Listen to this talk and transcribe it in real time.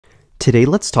Today,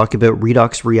 let's talk about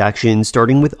redox reactions,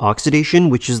 starting with oxidation,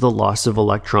 which is the loss of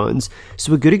electrons.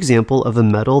 So a good example of a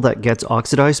metal that gets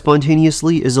oxidized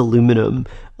spontaneously is aluminum.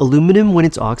 Aluminum, when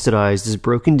it's oxidized, is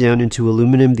broken down into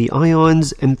aluminum, the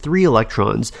ions, and 3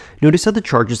 electrons. Notice how the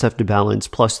charges have to balance,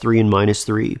 +3 and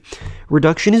 -3.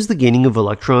 Reduction is the gaining of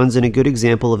electrons, and a good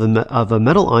example of a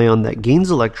metal ion that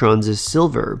gains electrons is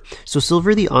silver. So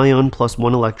silver, the ion, plus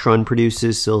 1 electron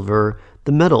produces silver,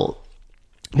 the metal.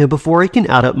 Now, before I can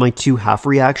add up my two half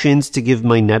reactions to give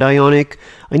my net ionic,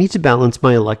 I need to balance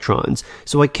my electrons.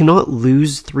 So I cannot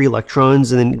lose 3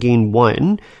 electrons and then gain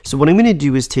 1. So what I'm going to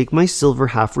do is take my silver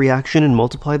half reaction and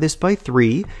multiply this by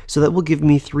 3. So that will give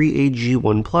me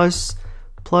 3Ag1 plus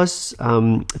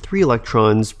 3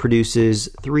 electrons produces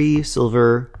 3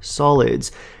 silver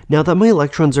solids. Now that my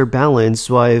electrons are balanced,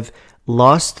 so I've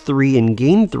lost 3 and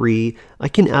gained 3, I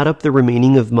can add up the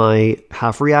remaining of my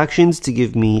half reactions to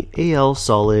give me Al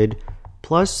solid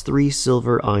plus 3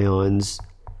 silver ions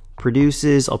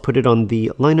produces, I'll put it on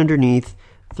the line underneath,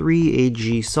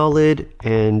 3Ag solid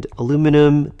and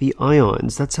aluminum, the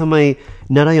ions. That's how my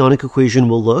net ionic equation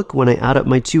will look when I add up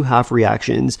my two half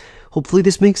reactions. Hopefully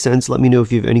this makes sense. Let me know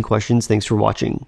if you have any questions. Thanks for watching.